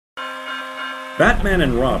Batman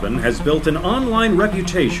and Robin has built an online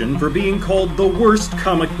reputation for being called the worst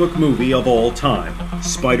comic book movie of all time.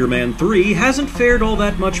 Spider-Man 3 hasn't fared all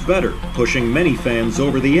that much better, pushing many fans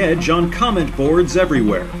over the edge on comment boards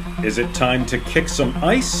everywhere. Is it time to kick some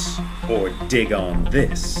ice? Or dig on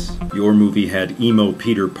this? Your movie had emo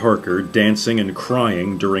Peter Parker dancing and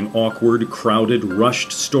crying during awkward, crowded,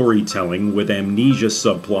 rushed storytelling with amnesia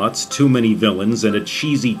subplots, too many villains, and a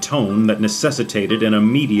cheesy tone that necessitated an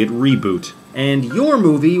immediate reboot. And your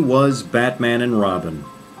movie was Batman and Robin.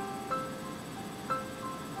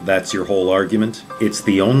 That's your whole argument? It's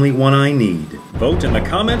the only one I need. Vote in the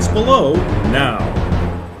comments below now.